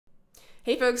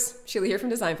Hey folks, Sheila here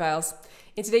from Design Files.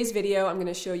 In today's video, I'm going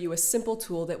to show you a simple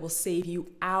tool that will save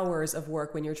you hours of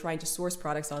work when you're trying to source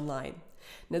products online.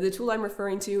 Now the tool I'm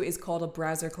referring to is called a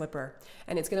browser clipper,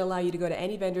 and it's going to allow you to go to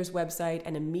any vendor's website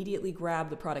and immediately grab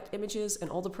the product images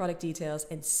and all the product details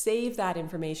and save that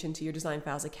information to your Design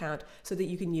Files account so that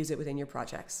you can use it within your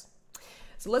projects.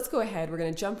 So let's go ahead, we're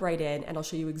going to jump right in and I'll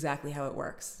show you exactly how it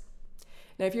works.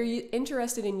 Now, if you're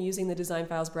interested in using the Design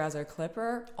Files browser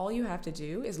clipper, all you have to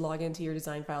do is log into your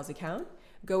Design Files account,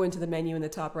 go into the menu in the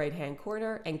top right-hand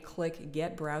corner, and click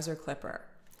Get Browser Clipper.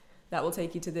 That will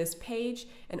take you to this page,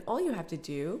 and all you have to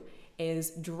do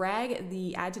is drag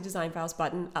the Add to Design Files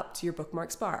button up to your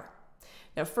bookmarks bar.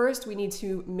 Now, first, we need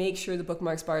to make sure the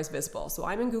bookmarks bar is visible. So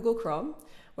I'm in Google Chrome.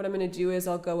 What I'm going to do is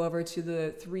I'll go over to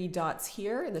the three dots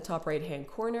here in the top right-hand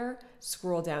corner,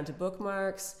 scroll down to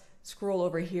Bookmarks, scroll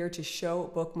over here to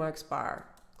Show Bookmarks Bar.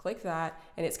 Click that,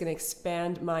 and it's going to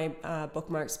expand my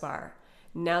bookmarks bar.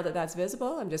 Now that that's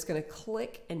visible, I'm just going to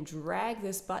click and drag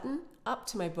this button up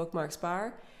to my bookmarks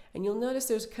bar, and you'll notice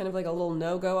there's kind of like a little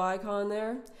no-go icon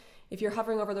there. If you're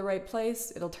hovering over the right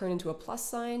place, it'll turn into a plus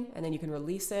sign, and then you can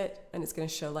release it, and it's going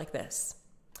to show like this.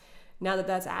 Now that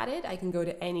that's added, I can go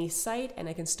to any site, and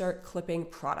I can start clipping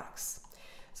products.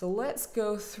 So let's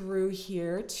go through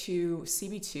here to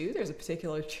CB2. There's a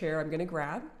particular chair I'm going to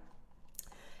grab.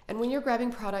 And when you're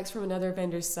grabbing products from another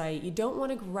vendor's site, you don't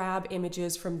want to grab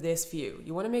images from this view.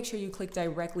 You want to make sure you click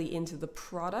directly into the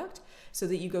product so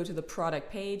that you go to the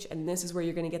product page, and this is where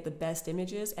you're going to get the best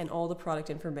images and all the product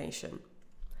information.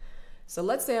 So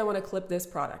let's say I want to clip this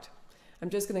product. I'm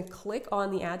just going to click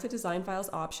on the Add to Design Files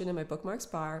option in my bookmarks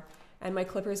bar, and my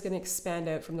clipper is going to expand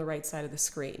out from the right side of the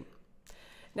screen.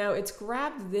 Now it's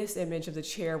grabbed this image of the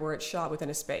chair where it's shot within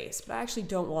a space, but I actually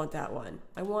don't want that one.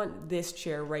 I want this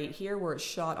chair right here where it's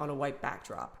shot on a white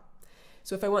backdrop.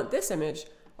 So if I want this image,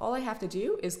 all I have to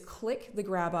do is click the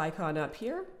grab icon up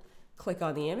here, click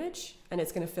on the image, and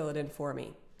it's going to fill it in for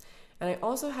me. And I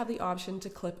also have the option to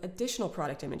clip additional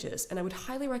product images, and I would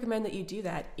highly recommend that you do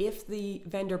that if the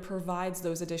vendor provides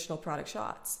those additional product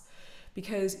shots,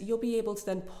 because you'll be able to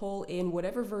then pull in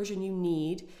whatever version you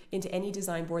need into any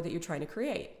design board that you're trying to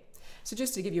create. So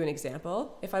just to give you an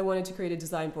example, if I wanted to create a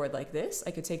design board like this,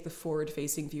 I could take the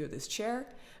forward-facing view of this chair,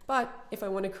 but if I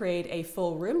want to create a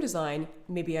full room design,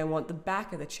 maybe I want the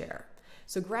back of the chair.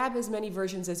 So grab as many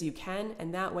versions as you can,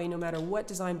 and that way, no matter what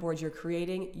design board you're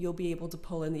creating, you'll be able to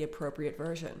pull in the appropriate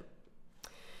version.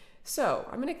 So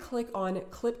I'm going to click on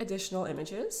Clip Additional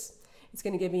Images. It's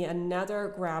going to give me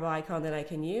another grab icon that I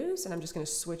can use, and I'm just going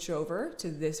to switch over to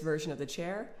this version of the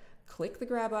chair, click the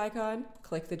grab icon,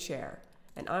 click the chair,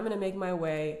 and I'm going to make my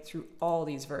way through all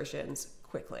these versions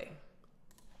quickly.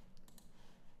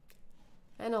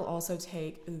 And I'll also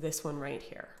take this one right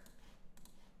here.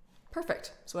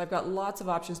 Perfect. So I've got lots of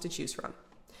options to choose from.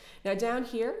 Now down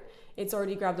here, it's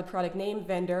already grabbed the product name,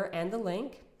 vendor, and the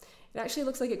link. It actually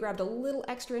looks like it grabbed a little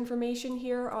extra information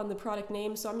here on the product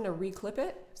name, so I'm going to reclip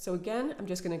it. So again, I'm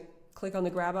just going to click on the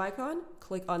grab icon,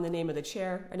 click on the name of the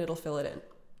chair, and it'll fill it in.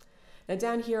 Now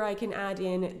down here, I can add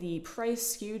in the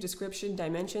price, SKU, description,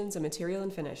 dimensions, and material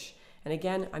and finish. And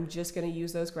again, I'm just going to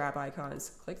use those grab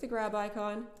icons. Click the grab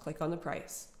icon, click on the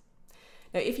price.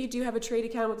 Now, if you do have a trade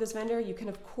account with this vendor, you can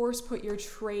of course put your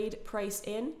trade price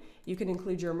in. You can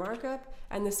include your markup,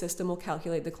 and the system will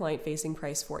calculate the client-facing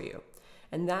price for you.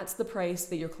 And that's the price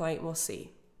that your client will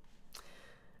see.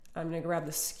 I'm going to grab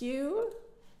the SKU,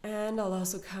 and I'll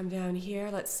also come down here.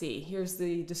 Let's see, here's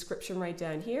the description right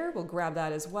down here. We'll grab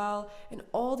that as well. And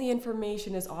all the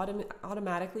information is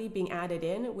automatically being added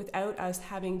in without us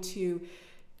having to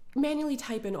manually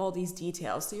type in all these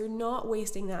details. So you're not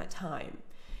wasting that time.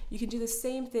 You can do the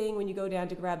same thing when you go down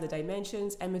to grab the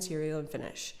dimensions and material and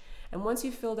finish. And once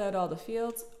you've filled out all the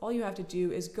fields, all you have to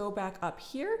do is go back up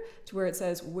here to where it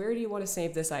says, where do you want to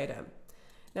save this item?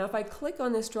 Now, if I click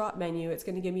on this drop menu, it's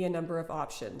going to give me a number of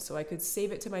options. So I could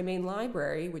save it to my main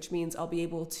library, which means I'll be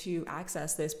able to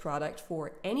access this product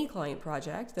for any client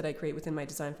project that I create within my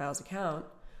Design Files account.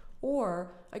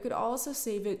 Or I could also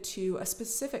save it to a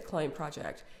specific client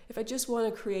project if I just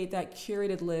want to create that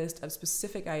curated list of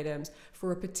specific items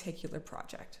for a particular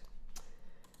project.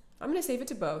 I'm going to save it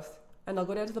to both, and I'll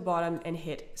go down to the bottom and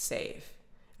hit save.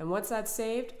 And once that's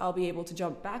saved, I'll be able to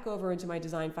jump back over into my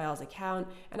Design Files account,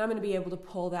 and I'm going to be able to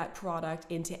pull that product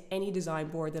into any design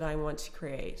board that I want to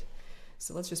create.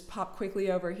 So let's just pop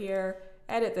quickly over here,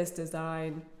 edit this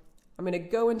design. I'm going to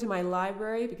go into my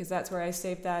library because that's where I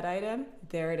saved that item.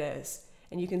 There it is.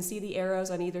 And you can see the arrows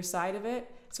on either side of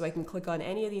it, so I can click on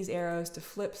any of these arrows to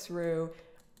flip through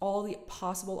all the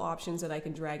possible options that I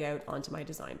can drag out onto my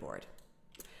design board.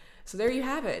 So there you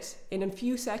have it. In a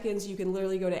few seconds, you can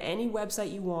literally go to any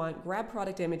website you want, grab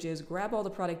product images, grab all the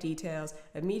product details,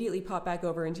 immediately pop back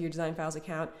over into your Design Files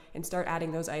account and start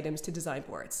adding those items to design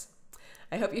boards.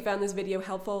 I hope you found this video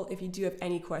helpful. If you do have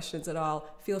any questions at all,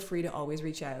 feel free to always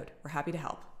reach out. We're happy to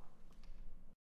help.